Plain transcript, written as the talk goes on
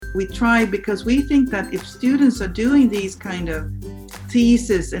We try because we think that if students are doing these kind of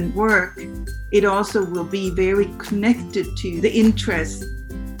thesis and work, it also will be very connected to the interest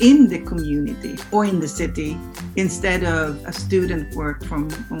in the community or in the city instead of a student work from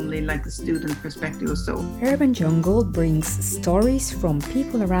only like a student perspective or so. Urban Jungle brings stories from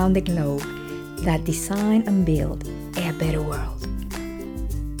people around the globe that design and build a better world.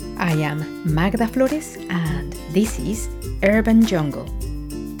 I am Magda Flores and this is Urban Jungle.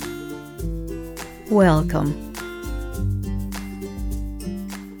 Welcome.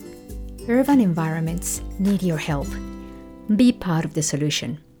 Urban environments need your help. Be part of the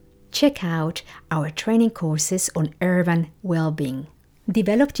solution. Check out our training courses on urban well-being.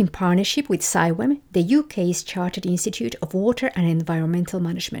 Developed in partnership with SciWEM, the UK's Chartered Institute of Water and Environmental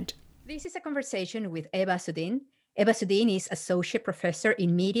Management. This is a conversation with Ebba Sundin. Ebba Sundin is Associate Professor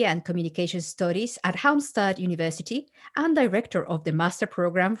in Media and Communication Studies at Halmstad University and Director of the Master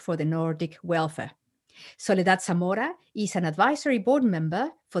Programme for the Nordic Welfare. Soledad Zamora is an advisory board member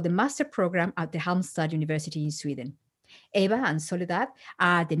for the Master Programme at the Halmstad University in Sweden. Ebba and Soledad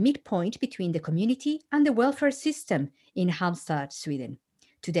are the midpoint between the community and the welfare system in Halmstad, Sweden.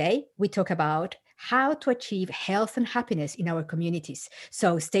 Today, we talk about how to achieve health and happiness in our communities.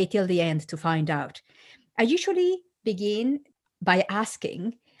 So stay till the end to find out. I usually begin by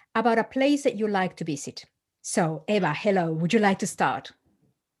asking about a place that you like to visit. So, Ebba, hello. Would you like to start?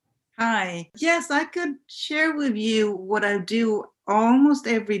 Hi. Yes, I could share with you what I do almost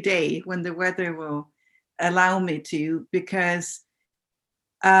every day when the weather will allow me to, because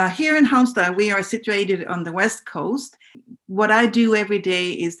here in Halmstad, we are situated on the west coast. What I do every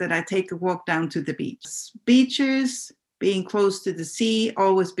day is that I take a walk down to the beach. Beaches, being close to the sea,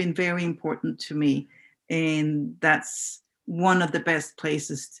 always been very important to me. And that's one of the best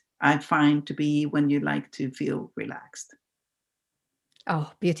places I find to be when you like to feel relaxed.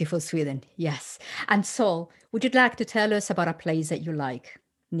 Oh, beautiful Sweden. Yes. And Sol, would you like to tell us about a place that you like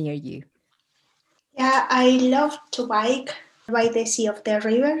near you? Yeah, I love to bike by the sea of the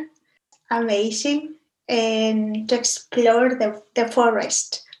river. Amazing. And to explore the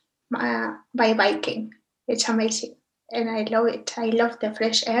forest by biking. It's amazing. And I love it. I love the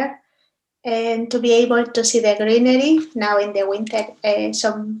fresh air. And to be able to see the greenery. Now in the winter,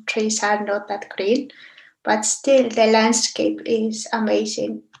 some trees are not that green. But still, the landscape is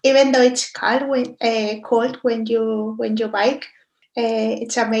amazing. Even though it's cold when you bike,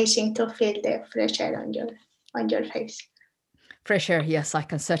 it's amazing to feel the fresh air on your face. Fresh air, yes, I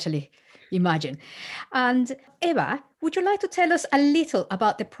can certainly imagine. And Eva, would you like to tell us a little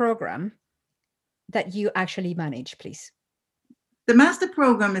about the program that you actually manage, please? The master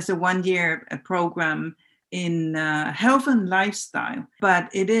program is a one-year program in health and lifestyle, but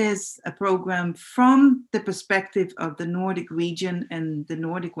it is a program from the perspective of the Nordic region and the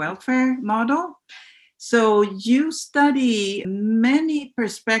Nordic welfare model. So you study many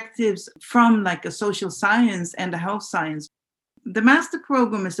perspectives from like a social science and a health science. The master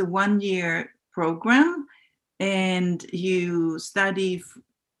program is a one-year program, and you study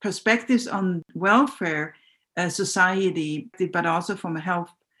perspectives on welfare, society, but also from a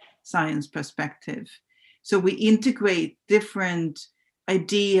health science perspective. So we integrate different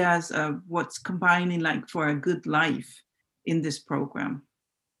ideas of what's combining like for a good life in this program.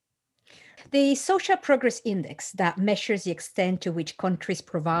 The Social Progress Index that measures the extent to which countries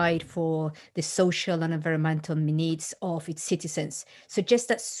provide for the social and environmental needs of its citizens suggests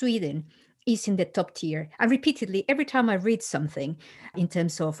that Sweden is in the top tier. And repeatedly, every time I read something in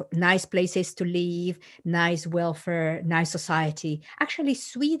terms of nice places to live, nice welfare, nice society, actually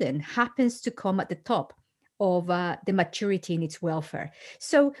Sweden happens to come at the top of the maturity in its welfare.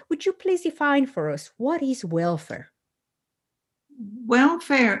 So would you please define for us, what is welfare?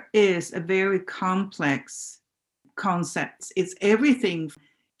 Welfare is a very complex concept. It's everything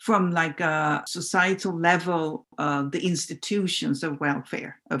from like a societal level of the institutions of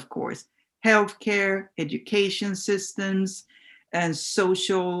welfare, of course, healthcare, education systems, and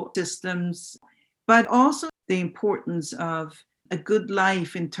social systems, but also the importance of a good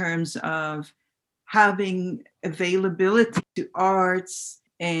life in terms of having availability to arts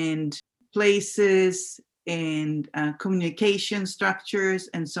and places and communication structures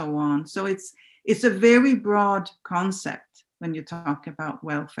and so on. So it's a very broad concept when you talk about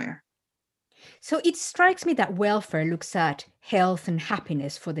welfare. So it strikes me that welfare looks at health and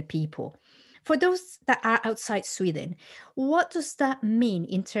happiness for the people. For those that are outside Sweden, what does that mean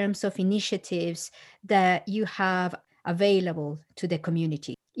in terms of initiatives that you have available to the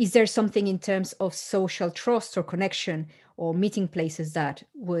community? Is there something in terms of social trust or connection or meeting places that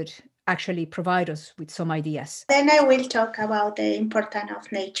would actually provide us with some ideas. Then I will talk about the importance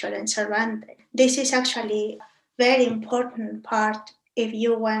of nature and surrounding. This is actually a very important part if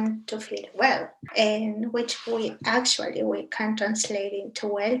you want to feel well, and which we can translate into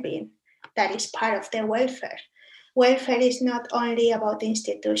well-being. That is part of the welfare. Welfare is not only about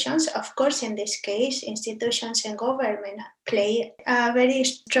institutions. Of course, in this case, institutions and government play a very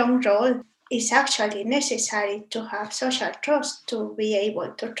strong role. It's actually necessary to have social trust to be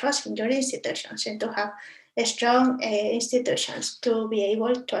able to trust in your institutions and to have strong institutions to be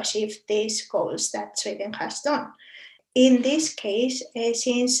able to achieve these goals that Sweden has done. In this case,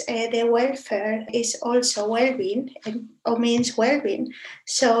 since the welfare is also well-being, or means well-being,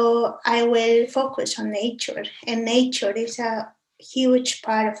 so I will focus on nature, and nature is a huge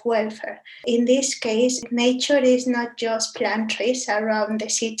part of welfare. In this case, nature is not just plant trees around the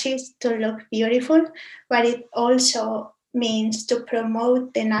cities to look beautiful, but it also means to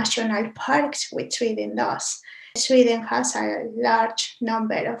promote the national parks, which Sweden does. Sweden has a large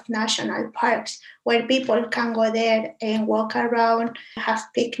number of national parks where people can go there and walk around, have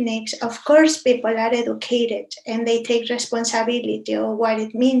picnics. Of course, people are educated and they take responsibility of what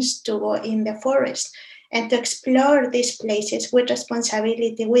it means to go in the forest and to explore these places with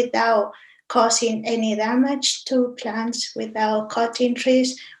responsibility without causing any damage to plants, without cutting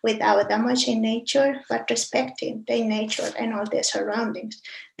trees, without damaging nature, but respecting the nature and all the surroundings.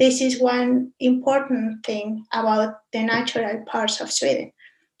 This is one important thing about the natural parts of Sweden.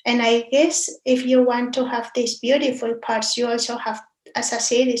 And I guess if you want to have these beautiful parts, you also have, as a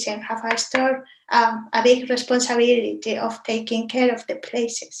citizen, have a big responsibility of taking care of the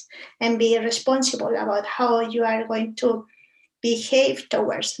places and be responsible about how you are going to behave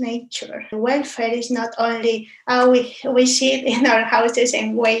towards nature. Welfare is not only we sit in our houses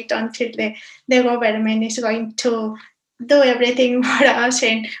and wait until the government is going to do everything for us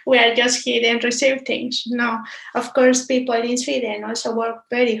and we are just here and receive things. No, of course, people in Sweden also work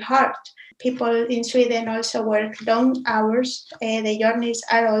very hard. People in Sweden also work long hours. The journeys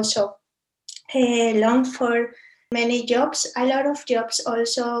are also long for many jobs. A lot of jobs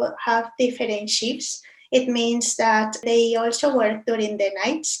also have different shifts. It means that they also work during the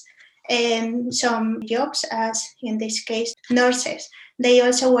nights. And some jobs, as in this case, nurses, they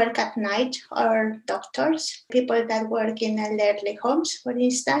also work at night, or doctors, people that work in elderly homes, for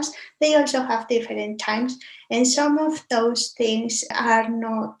instance, they also have different times. And some of those things are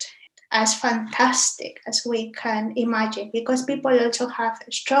not as fantastic as we can imagine because people also have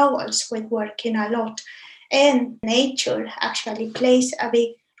struggles with working a lot. And nature actually plays a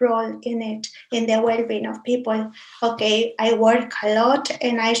big role in it, in the well-being of people. Okay, I work a lot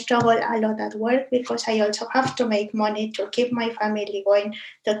and I struggle a lot at work because I also have to make money to keep my family going,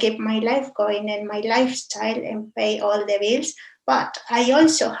 to keep my life going and my lifestyle and pay all the bills. But I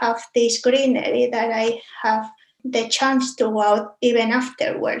also have this greenery that I have the chance to go out even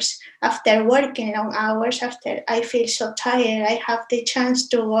afterwards. After working long hours, after I feel so tired, I have the chance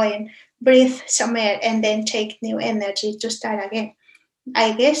to go and breathe some air and then take new energy to start again.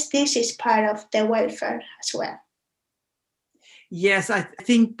 I guess this is part of the welfare as well. Yes, I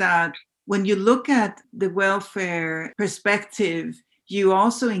think that when you look at the welfare perspective, you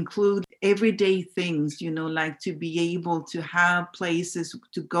also include everyday things, like to be able to have places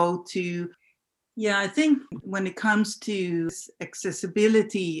to go to. Yeah, I think when it comes to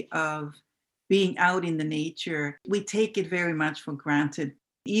accessibility of being out in the nature, we take it very much for granted.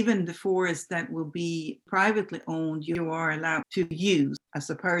 Even the forest that will be privately owned, you are allowed to use as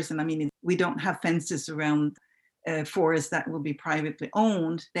a person. I mean, we don't have fences around forests that will be privately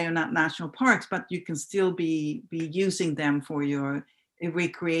owned. They are not national parks, but you can still be using them for your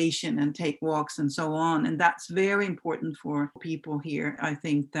recreation and take walks and so on. And that's very important for people here. I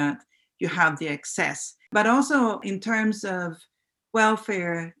think that you have the access. But also in terms of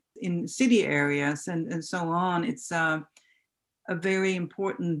welfare in city areas and so on, it's a very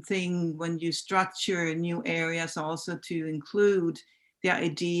important thing when you structure new areas also to include the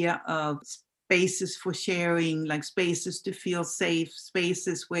idea of spaces for sharing, like spaces to feel safe,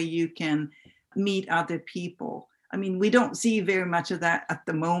 spaces where you can meet other people. I mean, we don't see very much of that at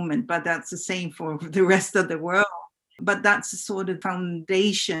the moment, but that's the same for the rest of the world. But that's a sort of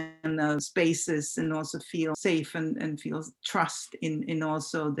foundation of spaces and also feel safe and feel trust in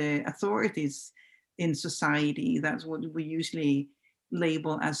also the authorities in society. That's what we usually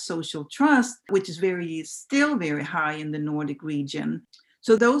label as social trust, which is still very high in the Nordic region.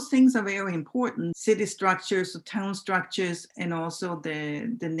 So those things are very important. City structures, or town structures, and also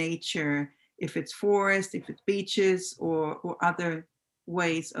the nature, if it's forest, if it's beaches or other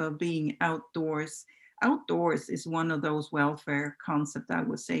ways of being outdoors. outdoors is one of those welfare concepts, I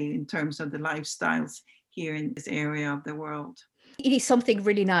would say, in terms of the lifestyles here in this area of the world. It is something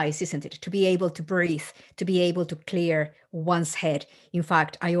really nice, isn't it? To be able to breathe, to be able to clear one's head. In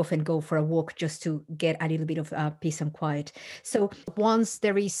fact, I often go for a walk just to get a little bit of peace and quiet. So once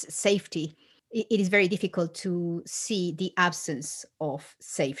there is safety, it is very difficult to see the absence of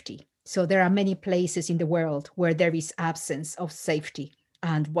safety. So there are many places in the world where there is absence of safety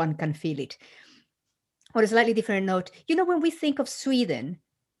and one can feel it. On a slightly different note, when we think of Sweden,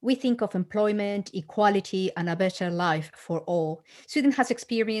 we think of employment, equality, and a better life for all. Sweden has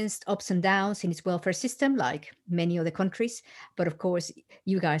experienced ups and downs in its welfare system, like many other countries. But of course,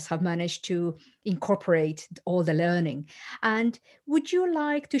 you guys have managed to incorporate all the learning. And would you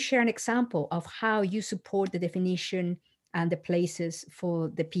like to share an example of how you support the definition and the places for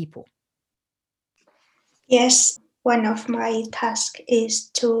the people? Yes, one of my tasks is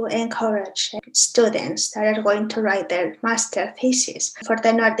to encourage students that are going to write their master thesis for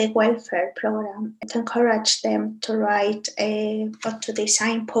the Nordic Welfare Program, to encourage them to write or to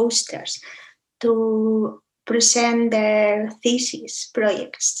design posters, to present their thesis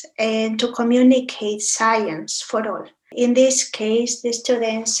projects, and to communicate science for all. In this case, the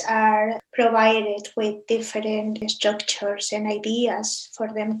students are provided with different structures and ideas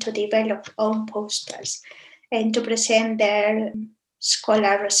for them to develop own posters and to present their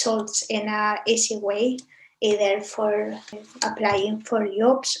scholar results in an easy way, either for applying for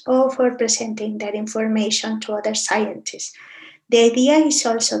jobs or for presenting their information to other scientists. The idea is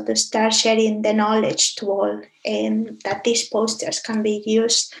also to start sharing the knowledge to all, and that these posters can be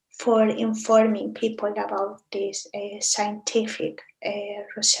used for informing people about this scientific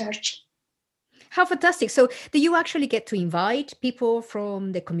research. How fantastic. So, do you actually get to invite people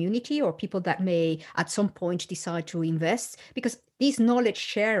from the community or people that may at some point decide to invest? Because this knowledge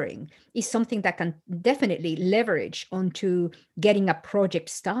sharing is something that can definitely leverage onto getting a project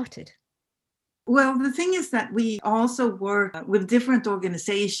started. Well, the thing is that we also work with different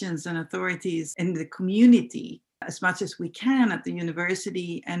organizations and authorities in the community as much as we can at the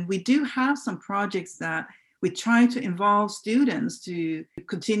university. And we do have some projects that we try to involve students to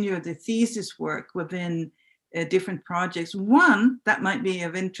continue the thesis work within different projects. One that might be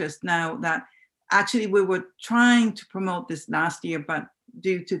of interest now, that actually we were trying to promote this last year, but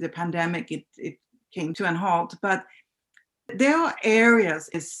due to the pandemic, it came to a halt. But there are areas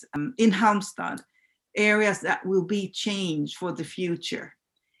in Halmstad, areas that will be changed for the future.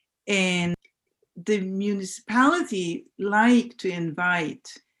 And the municipality like to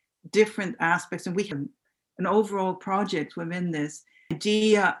invite different aspects, and we have an overall project within this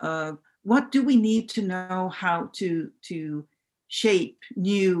idea of what do we need to know how to shape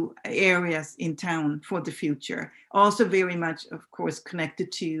new areas in town for the future. Also very much, of course,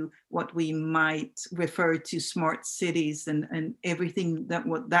 connected to what we might refer to smart cities and everything that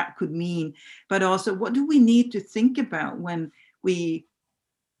what that could mean. But also, what do we need to think about when we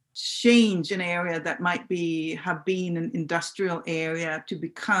change an area that might have been an industrial area to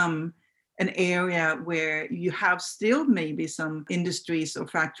become an area where you have still maybe some industries or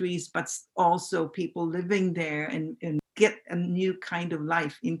factories, but also people living there and get a new kind of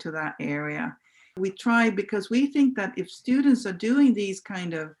life into that area. We try because we think that if students are doing these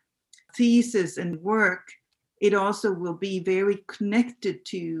kind of thesis and work, it also will be very connected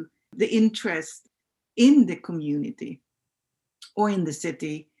to the interest in the community or in the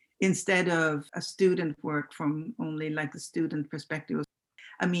city, instead of a student work from only like a student perspective.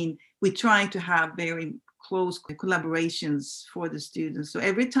 I mean, we try to have very close collaborations for the students. So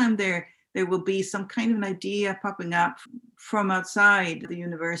every time there will be some kind of an idea popping up from outside the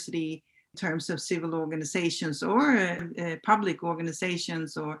university in terms of civil organizations or public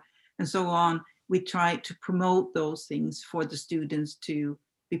organizations and so on, we try to promote those things for the students to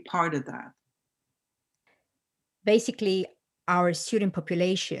be part of that. Basically, our student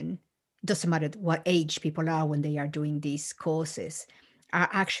population, doesn't matter what age people are when they are doing these courses, are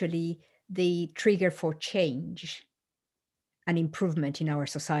actually the trigger for change and improvement in our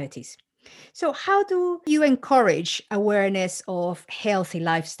societies. So, how do you encourage awareness of healthy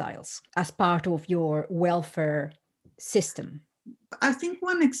lifestyles as part of your welfare system? I think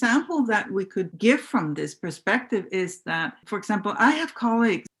one example that we could give from this perspective is that, for example, I have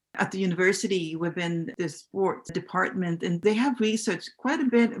colleagues at the university within the sports department, and they have researched quite a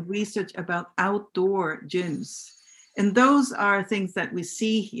bit of research about outdoor gyms. And those are things that we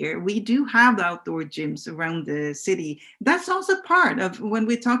see here. We do have outdoor gyms around the city. That's also part of when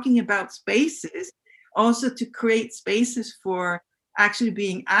we're talking about spaces, also to create spaces for actually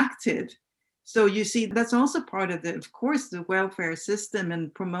being active. So you see, that's also part of of course, the welfare system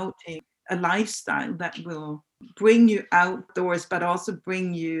and promoting a lifestyle that will bring you outdoors, but also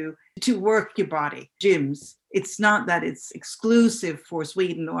bring you to work your body. Gyms. It's not that it's exclusive for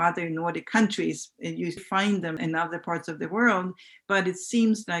Sweden or other Nordic countries. You find them in other parts of the world, but it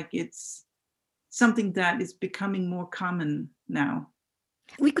seems like it's something that is becoming more common now.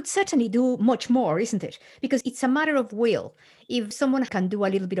 We could certainly do much more, isn't it? Because it's a matter of will. If someone can do a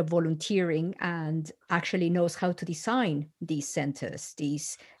little bit of volunteering and actually knows how to design these centers,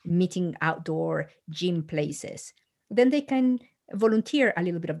 these meeting outdoor gym places, then they can volunteer a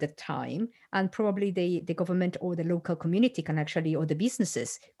little bit of the time, and probably the government or the local community can actually, or the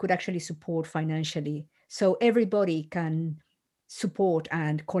businesses could actually support financially. So everybody can support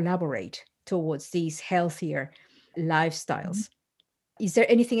and collaborate towards these healthier lifestyles. Is there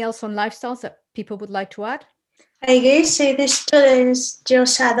anything else on lifestyles that people would like to add? I guess the students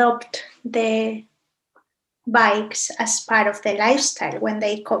just adopt the bikes as part of the lifestyle when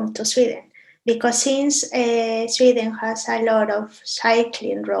they come to Sweden. Because since Sweden has a lot of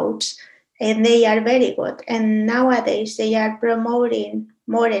cycling roads and they are very good, and nowadays they are promoting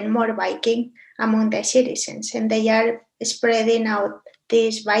more and more biking among the citizens, and they are spreading out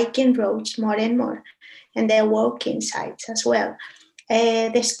these biking roads more and more, and the walking sites as well.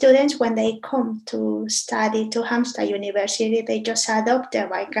 The students, when they come to study to Halmstad University, they just adopt their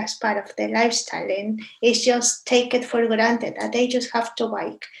bike as part of their lifestyle, and it's just take it for granted that they just have to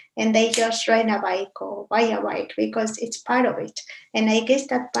bike, and they just rent a bike or buy a bike because it's part of it. And I guess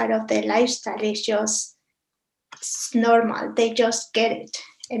that part of their lifestyle is just normal. They just get it,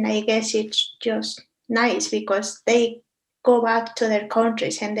 and I guess it's just nice because they go back to their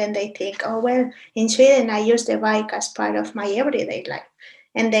countries and then they think, oh, well, in Sweden, I use the bike as part of my everyday life.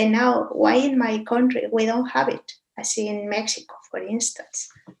 And then now, why in my country we don't have it, as in Mexico, for instance?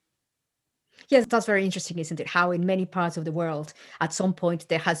 Yes, that's very interesting, isn't it? How in many parts of the world, at some point,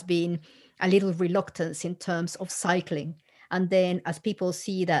 there has been a little reluctance in terms of cycling. And then as people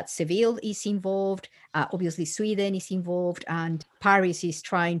see that Seville is involved, obviously Sweden is involved, and Paris is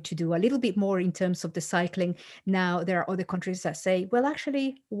trying to do a little bit more in terms of the cycling. Now there are other countries that say, well,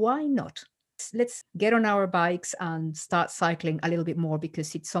 actually, why not? Let's get on our bikes and start cycling a little bit more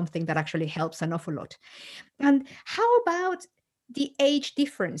because it's something that actually helps an awful lot. And how about the age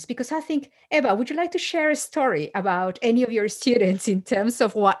difference? Because I think, Ebba, would you like to share a story about any of your students in terms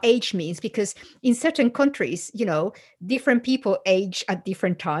of what age means? Because in certain countries, different people age at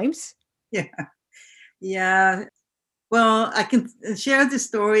different times. Yeah. Yeah. Well, I can share the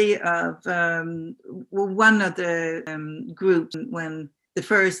story of one of the groups when the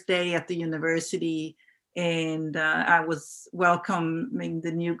first day at the university, and I was welcoming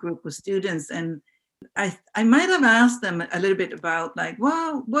the new group of students, and I might have asked them a little bit about like,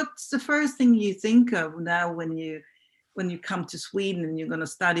 well, what's the first thing you think of now when you come to Sweden and you're going to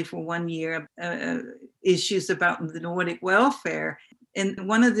study for 1 year, issues about the Nordic welfare? And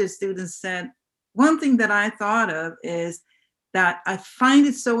one of the students said, one thing that I thought of is that I find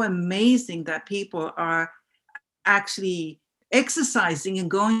it so amazing that people are actually exercising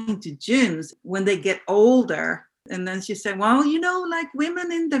and going to gyms when they get older. And then she said, well, like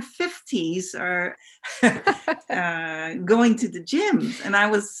women in their 50s are going to the gyms. And I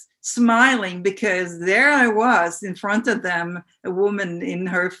was smiling because there I was in front of them, a woman in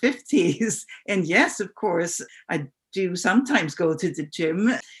her 50s. And yes, of course, I do sometimes go to the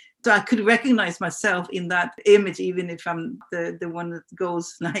gym. So I could recognize myself in that image, even if I'm the one that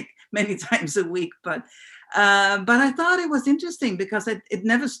goes like many times a week. But I thought it was interesting because it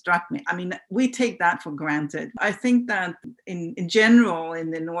never struck me. I mean, we take that for granted. I think that in general, in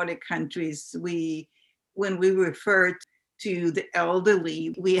the Nordic countries, when we refer to the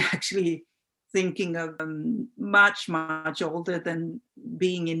elderly, we actually thinking of much, much older than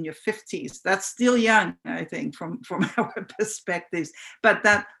being in your 50s. That's still young, I think, from our perspectives. But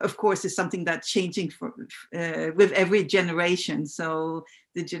that, of course, is something that's changing with every generation. So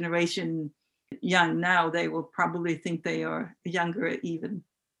the generation young now, they will probably think they are younger even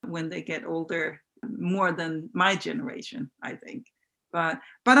when they get older, more than my generation, I think. But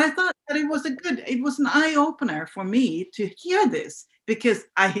I thought that it was an eye opener for me to hear this, because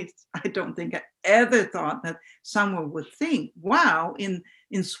I don't think I ever thought that someone would think, wow, in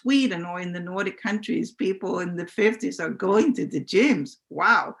Sweden or in the Nordic countries, people in the 50s are going to the gyms.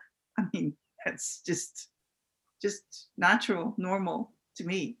 Wow. I mean, that's just natural, normal to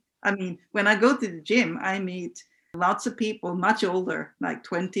me. I mean, when I go to the gym, I meet lots of people much older, like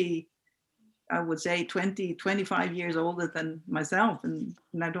 20, I would say 20, 25 years older than myself. And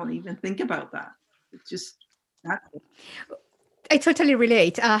I don't even think about that. It's just natural. I totally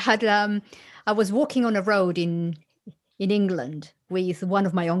relate. I was walking on a road in England with one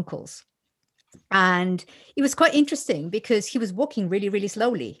of my uncles, And it was quite interesting because he was walking really, really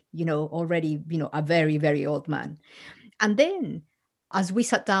slowly, already, a very, very old man. And then as we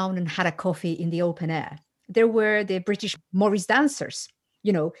sat down and had a coffee in the open air, there were the British Morris dancers,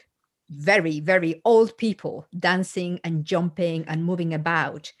 you know, very, very old people dancing and jumping and moving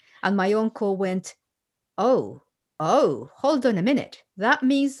about. And my uncle went, oh, hold on a minute. That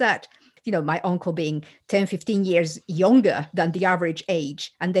means that, my uncle being 10, 15 years younger than the average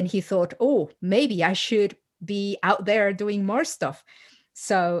age. And then he thought, oh, maybe I should be out there doing more stuff.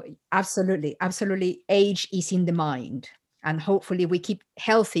 So absolutely, absolutely, age is in the mind. And hopefully we keep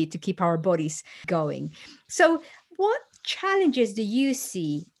healthy to keep our bodies going. So what challenges do you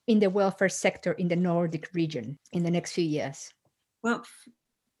see in the welfare sector in the Nordic region in the next few years? Well,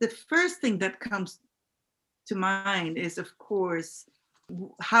 the first thing that comes to mind is, of course,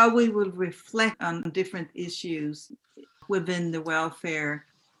 how we will reflect on different issues within the welfare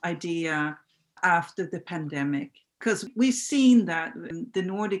idea after the pandemic. Because we've seen that the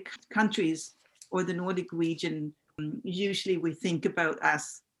Nordic countries or the Nordic region, usually we think about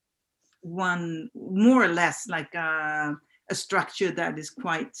as one more or less like a structure that is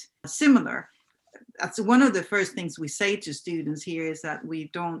quite similar. That's one of the first things we say to students here, is that we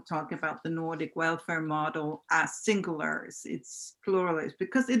don't talk about the Nordic welfare model as singular, it's plural,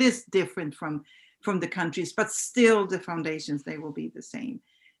 because it is different from the countries, but still the foundations, they will be the same.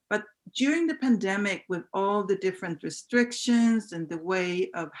 But during the pandemic, with all the different restrictions and the way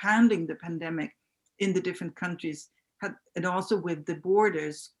of handling the pandemic in the different countries, and also with the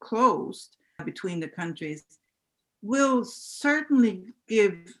borders closed between the countries, will certainly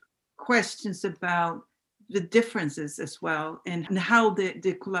give questions about the differences as well, and how the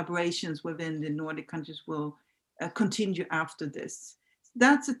collaborations within the Nordic countries will continue after this.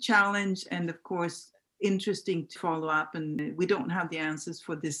 That's a challenge, and of course, interesting to follow up. And we don't have the answers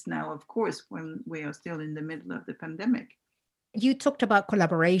for this now, of course, when we are still in the middle of the pandemic. You talked about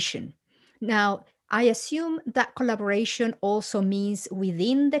collaboration. Now, I assume that collaboration also means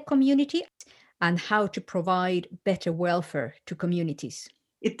within the community and how to provide better welfare to communities.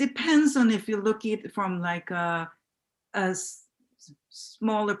 It depends on if you look at it from like a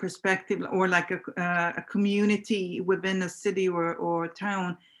smaller perspective, or like a community within a city or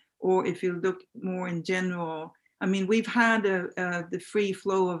town, or if you look more in general. I mean, we've had the free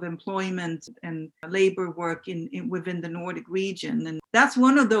flow of employment and labor work within the Nordic region. And that's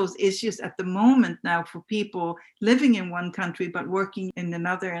one of those issues at the moment now for people living in one country but working in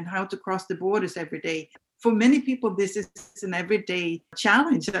another, and how to cross the borders every day. For many people, this is an everyday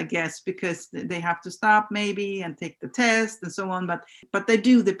challenge, I guess, because they have to stop maybe and take the test and so on. But they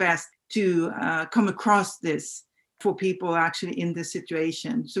do the best to come across this for people actually in this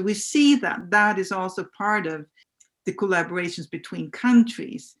situation. So we see that is also part of the collaborations between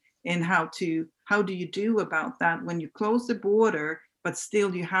countries, and how do you do about that when you close the border, but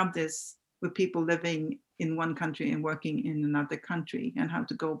still you have this with people living in one country and working in another country, and how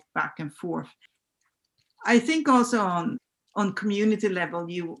to go back and forth. I think also on community level,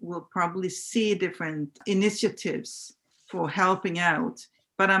 you will probably see different initiatives for helping out,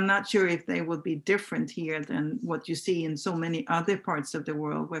 but I'm not sure if they will be different here than what you see in so many other parts of the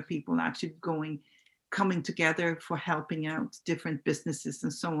world, where people are actually coming together for helping out different businesses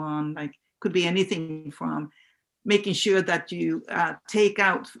and so on. Like, could be anything from making sure that you take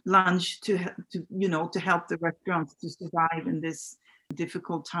out lunch to help the restaurants to survive in this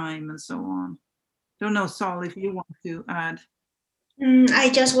difficult time, and so on. Don't know, Sol, if you want to add.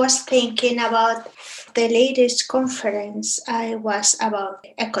 I just was thinking about the latest conference I was about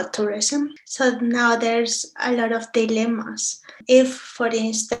ecotourism. So now there's a lot of dilemmas. If, for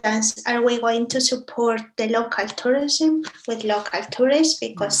instance, are we going to support the local tourism with local tourists,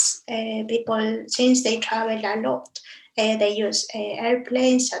 because people, since they travel a lot, they use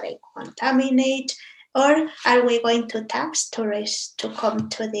airplanes, so they contaminate. Or are we going to tax tourists to come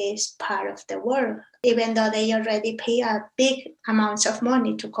to this part of the world, even though they already pay a big amounts of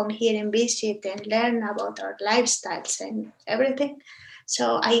money to come here and visit and learn about our lifestyles and everything?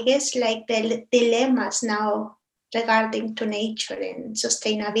 So I guess like the dilemmas now regarding to nature and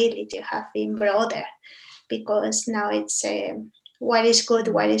sustainability have been broader, because now it's what is good,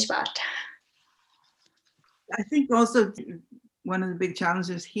 what is bad. I think also one of the big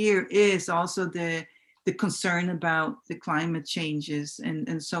challenges here is also the concern about the climate changes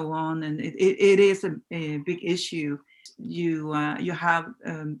and so on. And it is a big issue. You have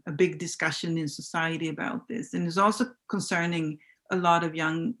a big discussion in society about this. And it's also concerning a lot of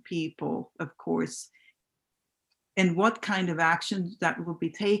young people, of course. and what kind of actions that will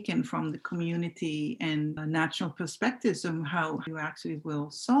be taken from the community and national perspectives of how you actually will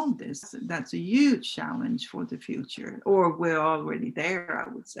solve this. That's a huge challenge for the future, or we're already there, I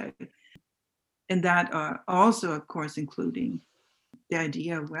would say. And that are also, of course, including the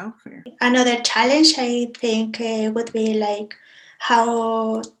idea of welfare. Another challenge, I think, would be like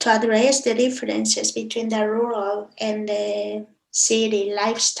how to address the differences between the rural and the city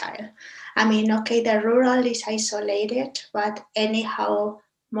lifestyle. I mean, okay, the rural is isolated, but anyhow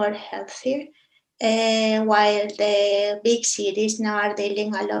more healthier. While the big cities now are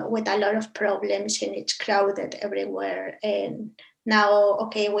dealing with a lot of problems and it's crowded everywhere. And now,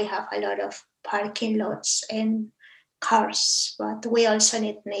 okay, we have a lot of parking lots and cars, but we also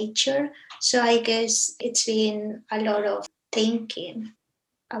need nature. So I guess it's been a lot of thinking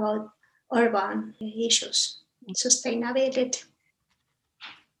about urban issues, sustainability.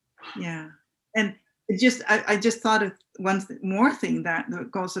 Yeah. And I just thought of one more thing that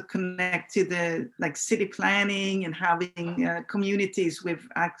also connect to the like city planning and having communities with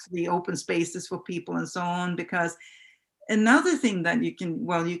actually open spaces for people and so on, because another thing that you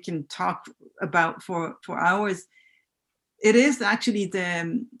can talk about for hours, it is actually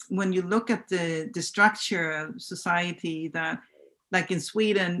when you look at the structure of society, that like in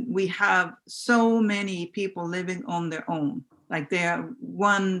Sweden, we have so many people living on their own, like they are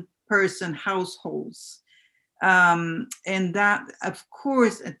one person households. And that, of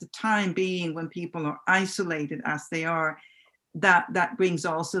course, at the time being when people are isolated as they are, that brings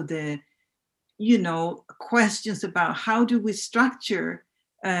also the, questions about how do we structure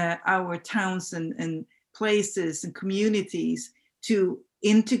our towns and places and communities to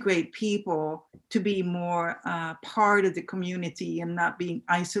integrate people to be more part of the community and not being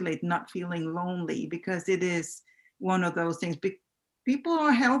isolated, not feeling lonely, because it is one of those things. People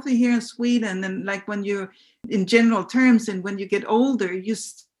are healthy here in Sweden, and like when you're in general terms, and when you get older, you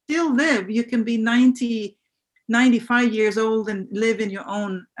still live. You can be 90, 95 years old and live in your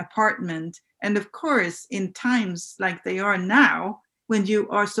own apartment. And of course, in times like they are now, when you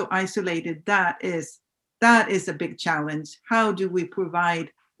are so isolated, that is a big challenge. How do we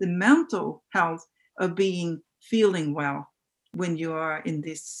provide the mental health of feeling well when you are in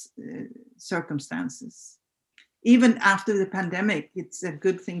these circumstances? Even after the pandemic, it's a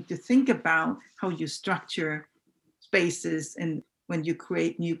good thing to think about how you structure spaces, and when you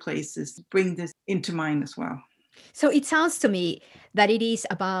create new places, bring this into mind as well. So it sounds to me that it is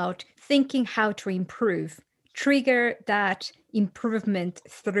about thinking how to improve, trigger that improvement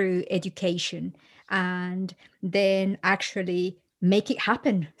through education, and then actually make it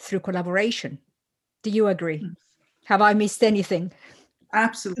happen through collaboration. Do you agree? Have I missed anything?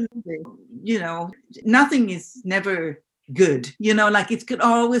 Absolutely. Nothing is never good. Like it could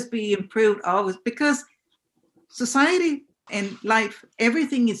always be improved, always, because society and life,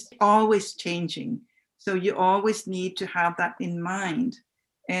 everything is always changing. So you always need to have that in mind.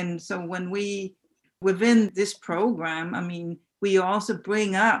 And so within this program, I mean, we also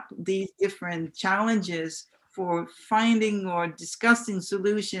bring up these different challenges for finding or discussing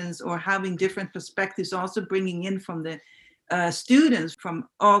solutions or having different perspectives, also bringing in from the students from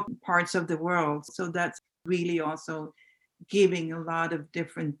all parts of the world. So that's really also giving a lot of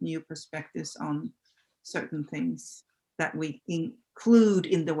different new perspectives on certain things that we include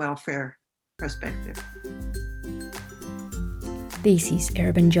in the welfare perspective. This is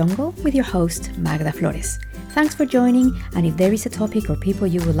Urban Jungle with your host, Magda Flores. Thanks for joining, and if there is a topic or people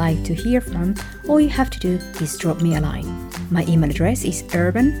you would like to hear from, all you have to do is drop me a line. My email address is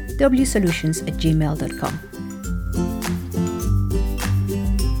urbanwsolutions@gmail.com.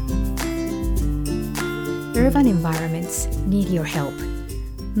 Urban environments need your help.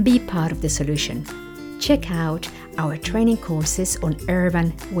 Be part of the solution. Check out our training courses on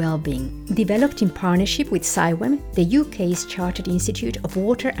urban well-being, developed in partnership with SIWEM, the UK's Chartered Institute of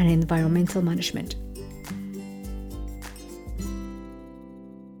Water and Environmental Management.